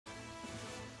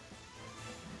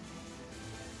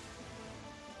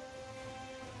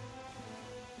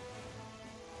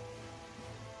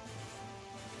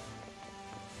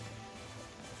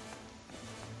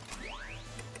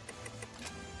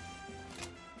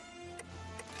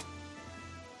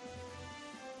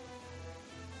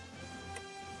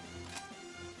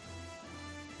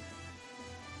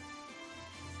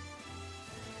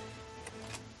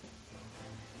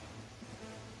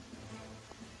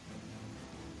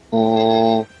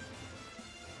Oh,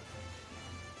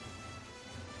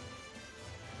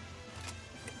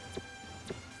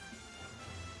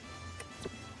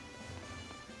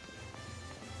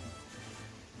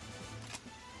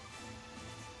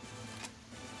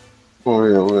 oh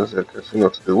yeah, what is that casino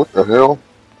to do? What the hell?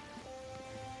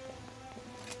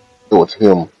 Oh, it's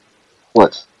him.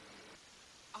 What?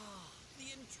 Ah, the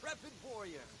intrepid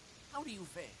warrior. How do you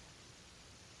fare?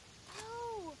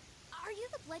 Oh, are you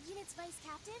the Blood Unit's vice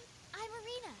captain? I'm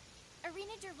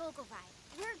Arena der Vogelweide.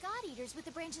 We're God Eaters with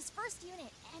the branch's first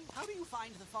unit, and... How do you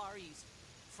find the Far East?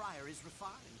 Friar is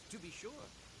refined, to be sure,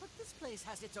 but this place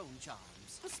has its own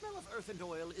charms. The smell of earth and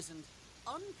oil isn't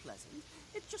unpleasant.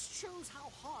 It just shows how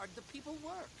hard the people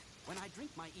work. When I drink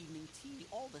my evening tea,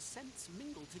 all the scents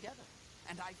mingle together,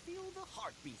 and I feel the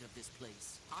heartbeat of this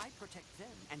place. I protect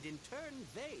them, and in turn,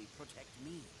 they protect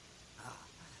me. Ah,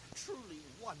 truly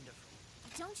wonderful.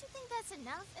 Don't you think that's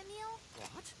enough, Emil?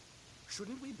 What?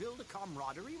 Shouldn't we build a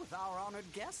camaraderie with our honored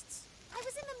guests? I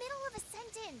was in the middle of a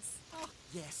sentence. Oh,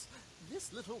 yes.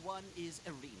 This little one is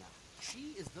Irina.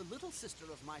 She is the little sister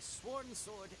of my sworn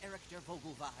sword, Eric der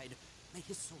Vogelweide. May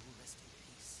his soul rest in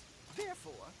peace.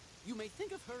 Therefore, you may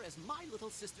think of her as my little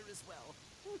sister as well.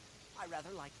 I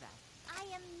rather like that. I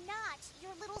am not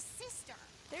your little sister.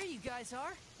 There you guys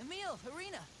are. Emil,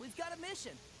 Irina, we've got a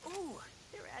mission. Ooh,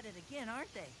 they're at it again,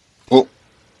 aren't they? Oh,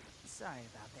 Sorry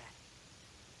about that.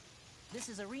 This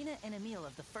is Irina and Emil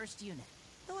of the first unit.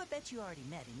 Though I bet you already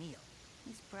met Emil.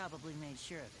 He's probably made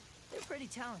sure of it. They're pretty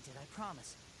talented, I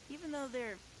promise. Even though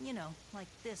they're, you know, like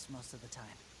this most of the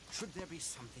time. Should there be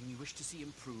something you wish to see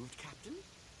improved, Captain?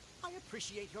 I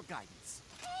appreciate your guidance.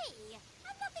 Hey,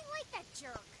 I'm nothing like that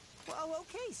jerk. Well,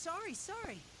 okay,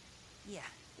 sorry. Yeah,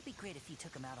 it'd be great if you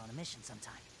took him out on a mission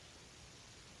sometime.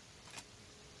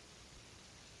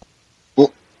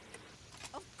 oh,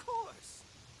 Of course!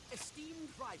 Esteemed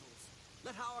rivals,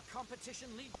 let our competition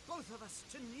lead both of us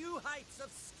to new heights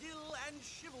of skill and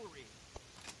chivalry.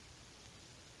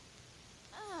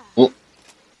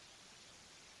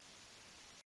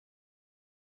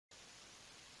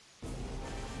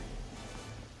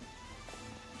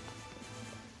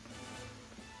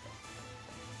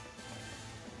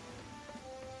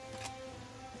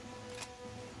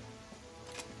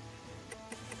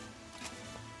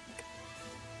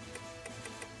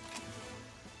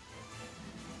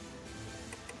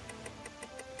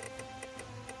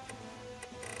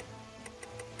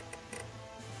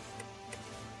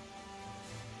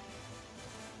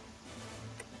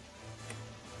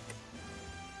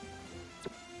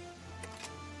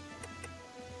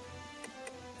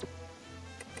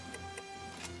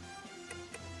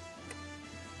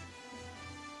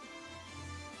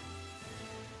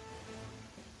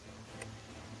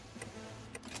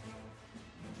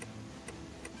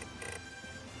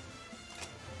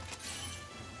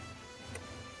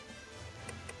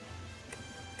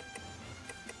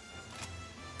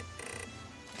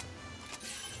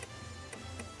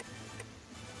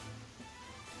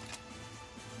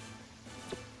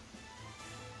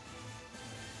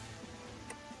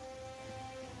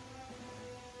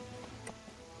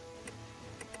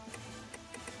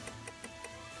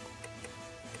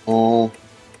 oh.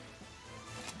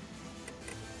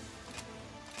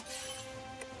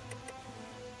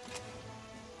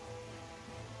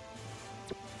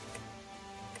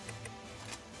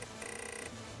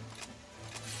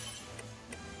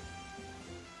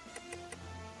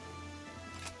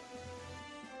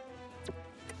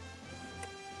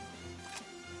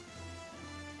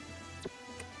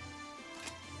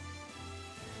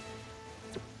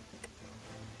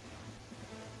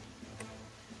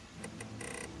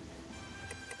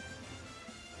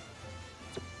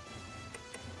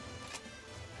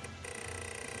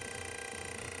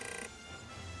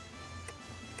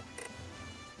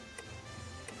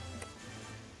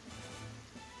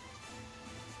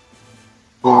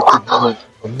 Oh, oh,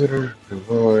 a litter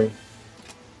divine.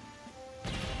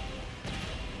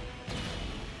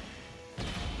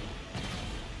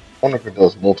 I wonder if it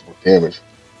does multiple damage.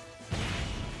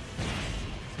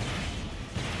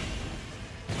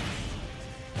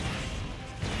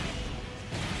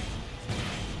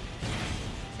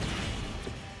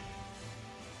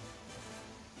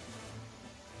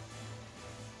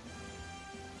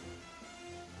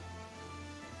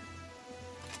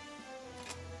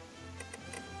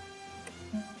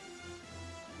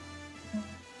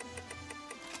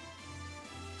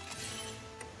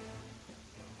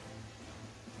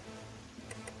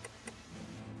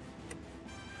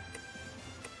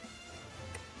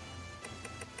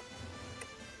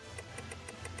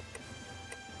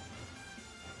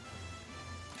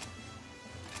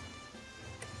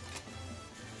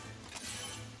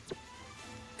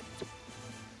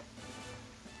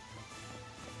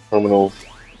 terminals.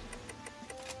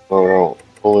 Load out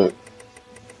bullet.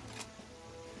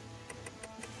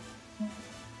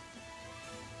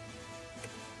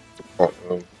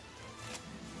 Shotgun.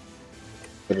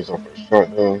 Fitters off for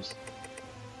shotguns.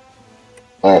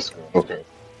 Blast gun. Okay.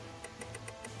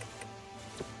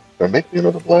 Did I make me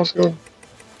another blast gun?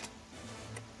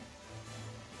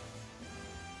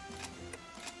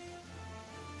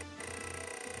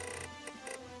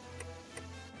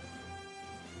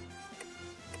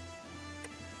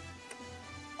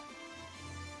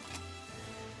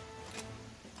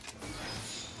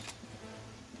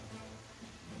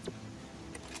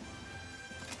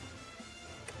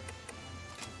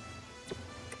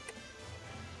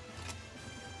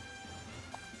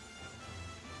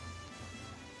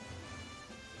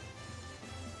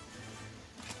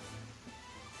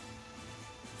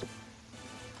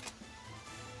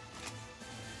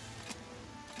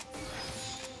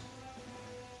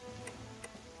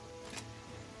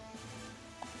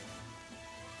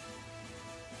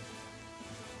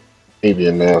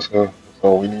 Avian mask, huh? That's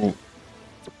all we need.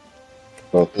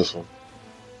 About this one.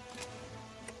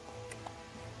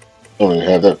 Don't even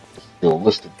have that skill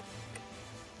listed.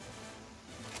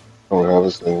 Don't have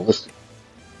this thing listed.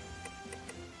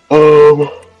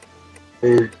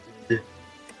 Hey,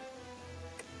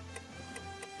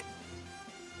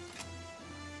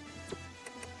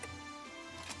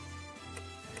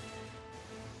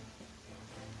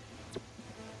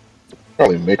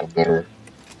 probably make a better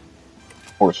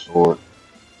horse sword.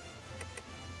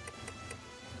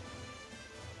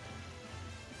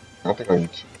 I think I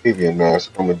need two avian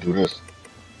masks. I'm gonna do this.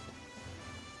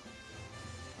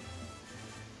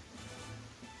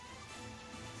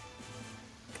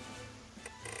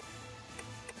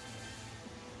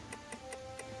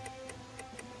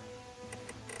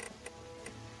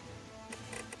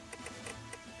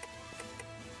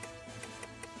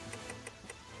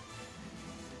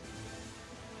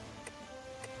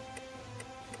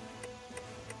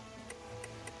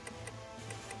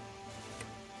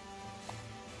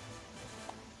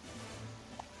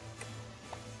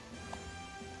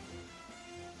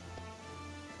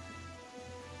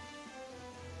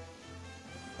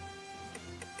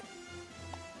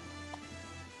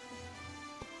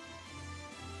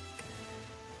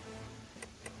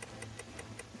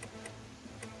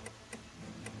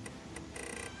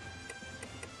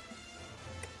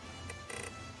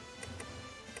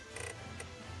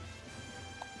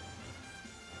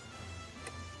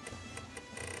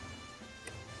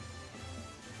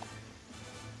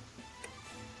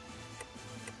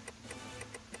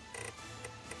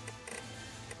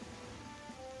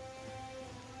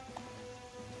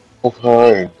 Both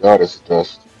high and goddess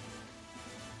dust.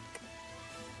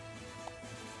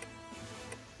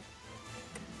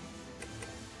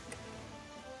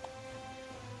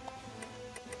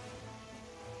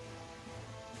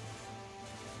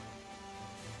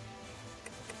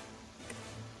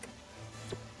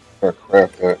 Gotta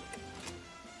craft that.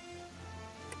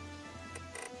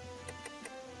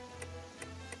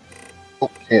 Oh,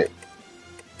 can't.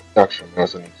 Action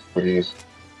has any for these.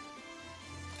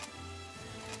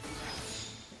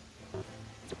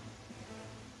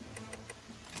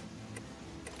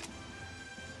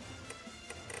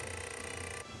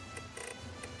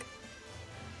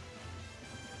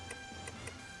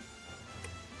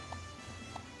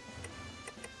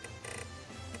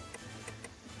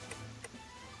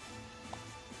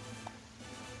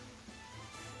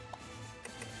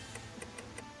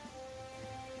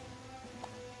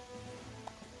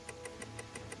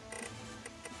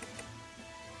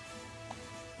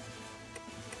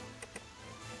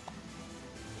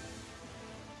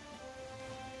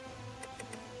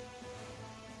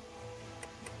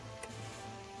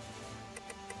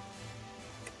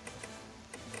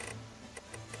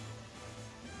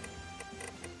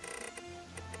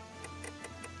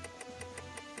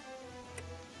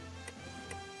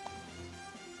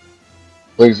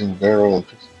 Blazing barrel and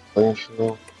pixel flame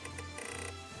shell.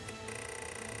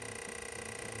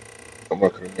 I'm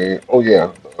not gonna name. Oh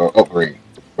yeah, upgrade.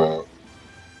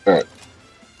 That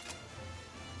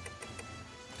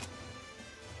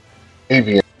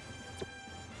avian.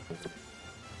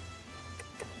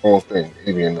 Whole thing.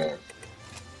 Avian mask.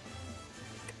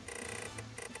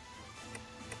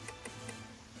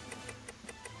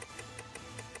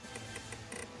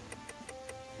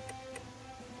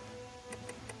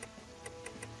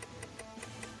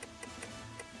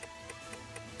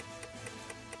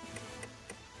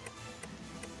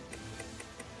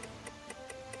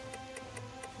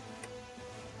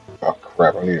 Oh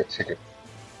crap! I need a ticket.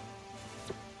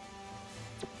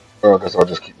 Well, I guess I'll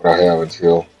just keep what I have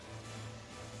until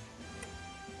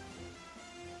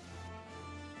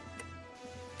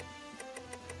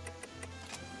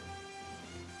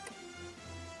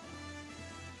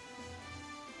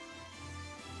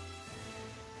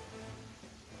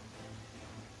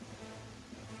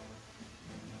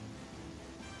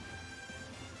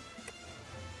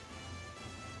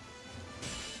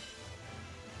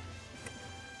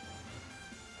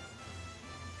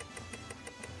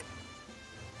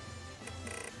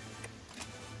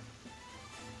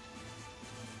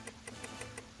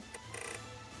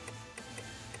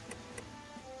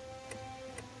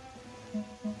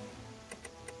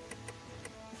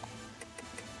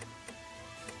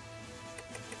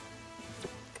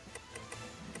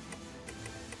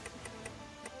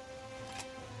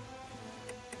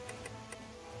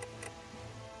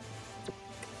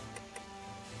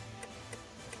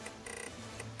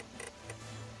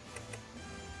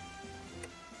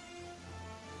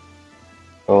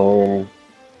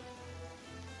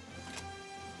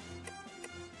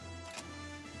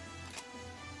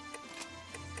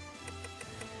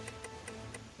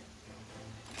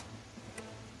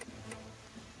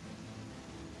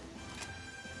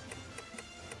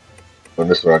And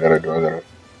this is what I gotta do. I gotta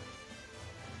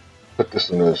put this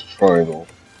in this triangle.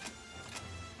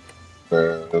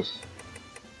 I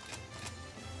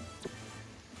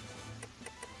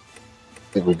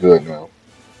think we're good now.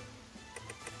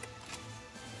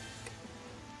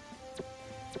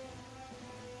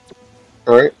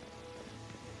 Alright.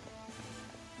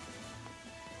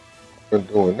 Been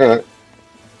doing that.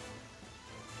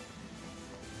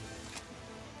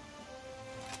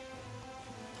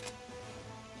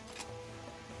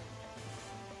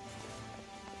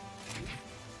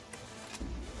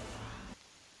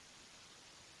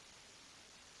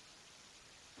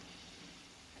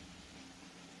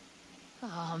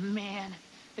 Oh man,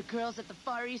 the girls at the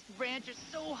Far East branch are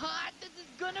so hot. This is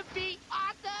gonna be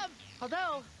awesome.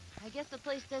 Although, I guess the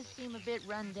place does seem a bit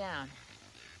run down.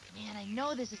 Man, I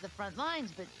know this is the front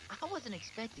lines, but I wasn't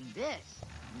expecting this.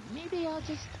 Maybe I'll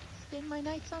just spend my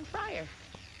nights on Friar.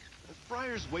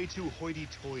 Friar's way too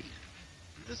hoity-toity.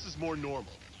 This is more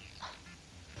normal.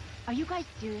 Are you guys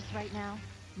serious right now?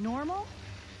 Normal?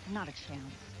 Not a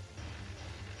chance.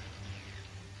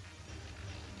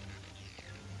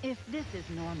 If this is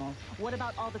normal, what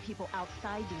about all the people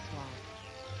outside these walls?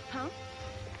 Huh?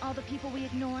 All the people we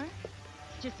ignore?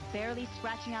 Just barely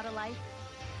scratching out a life?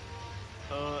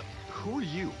 Who are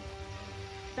you?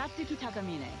 Satsuki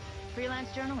Takamine, freelance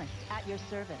journalist, at your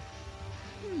service.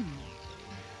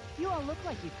 You all look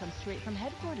like you've come straight from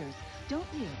headquarters,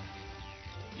 don't you?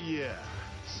 Yeah,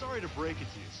 sorry to break it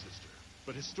to you, sister,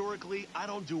 but historically, I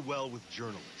don't do well with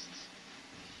journalists.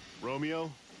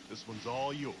 Romeo, this one's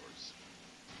all yours.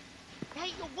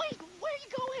 Hey, wait, where are you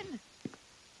going?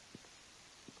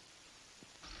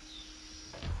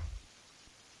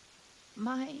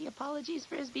 My apologies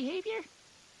for his behavior.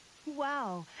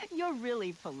 Wow, you're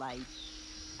really polite.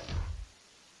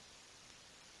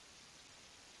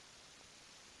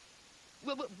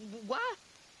 What?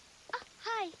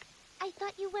 Hi. I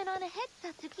thought you went on ahead,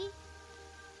 Satsuki.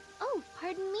 Oh,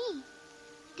 pardon me.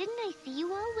 Didn't I see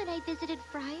you all when I visited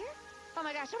Friar? Oh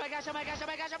my gosh, oh my gosh, oh my gosh, oh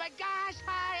my gosh, oh my gosh!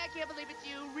 Hi, I can't believe it's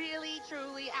you. Really,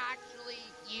 truly, actually,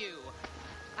 you.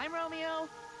 I'm Romeo.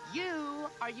 You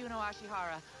are Yuno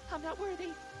Ashihara. I'm not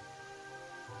worthy.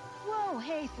 Whoa,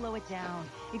 hey, slow it down.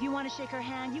 If you want to shake her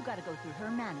hand, you gotta go through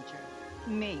her manager.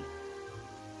 Me.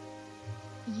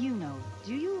 You know,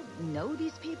 do you know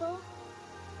these people?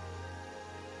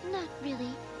 Not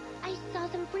really. I saw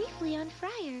them briefly on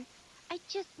Friar. I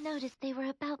just noticed they were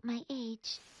about my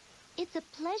age. It's a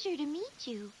pleasure to meet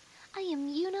you. I am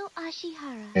Yuno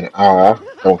Ashihara. And I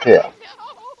don't care. No!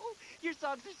 Your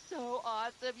songs are so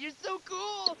awesome. You're so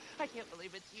cool. I can't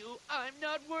believe it's you. I'm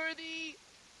not worthy.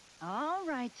 All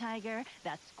right, Tiger.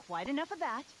 That's quite enough of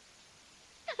that.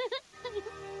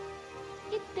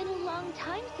 It's been a long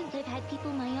time since I've had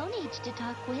people my own age to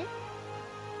talk with.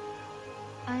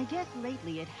 I guess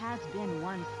lately it has been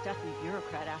one stuffy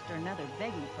bureaucrat after another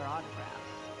begging for autographs.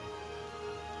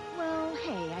 Well,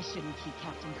 hey, I shouldn't keep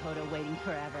Captain Kodo waiting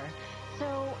forever.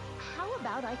 So, how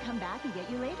about I come back and get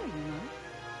you later, you know?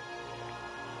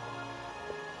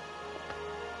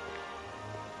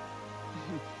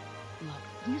 Look,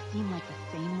 you seem like the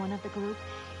sane one of the group.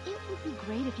 It would be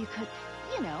great if you could,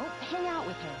 you know, hang out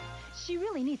with her. She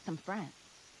really needs some friends.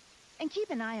 And keep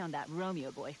an eye on that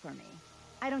Romeo boy for me.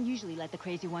 I don't usually let the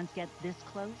crazy ones get this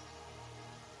close.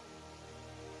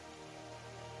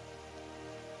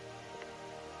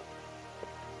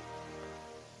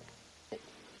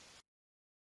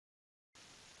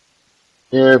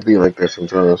 Yeah, it'd be like that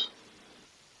sometimes.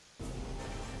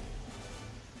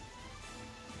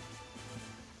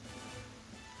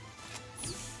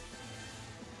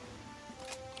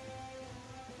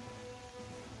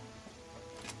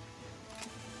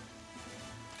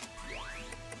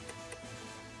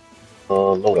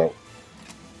 Loadout.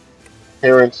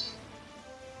 Parents.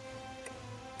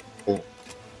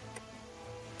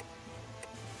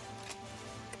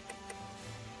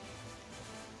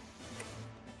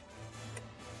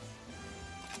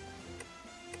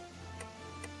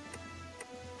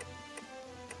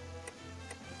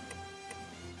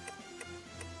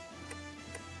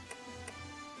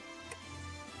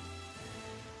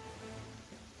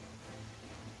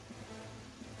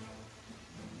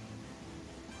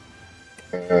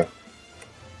 Uh,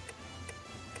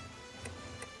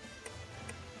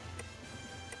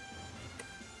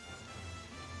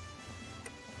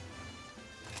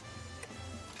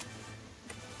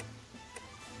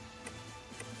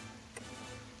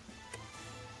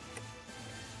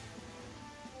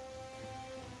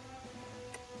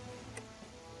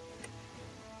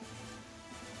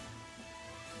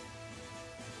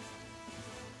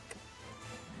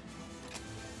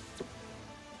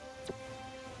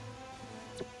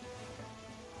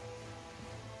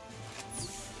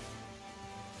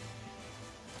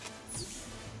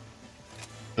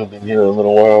 You've been here a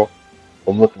little while.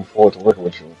 I'm looking forward to working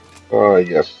with you.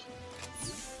 Yes.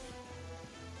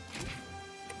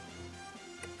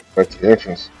 Back to the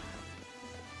entrance.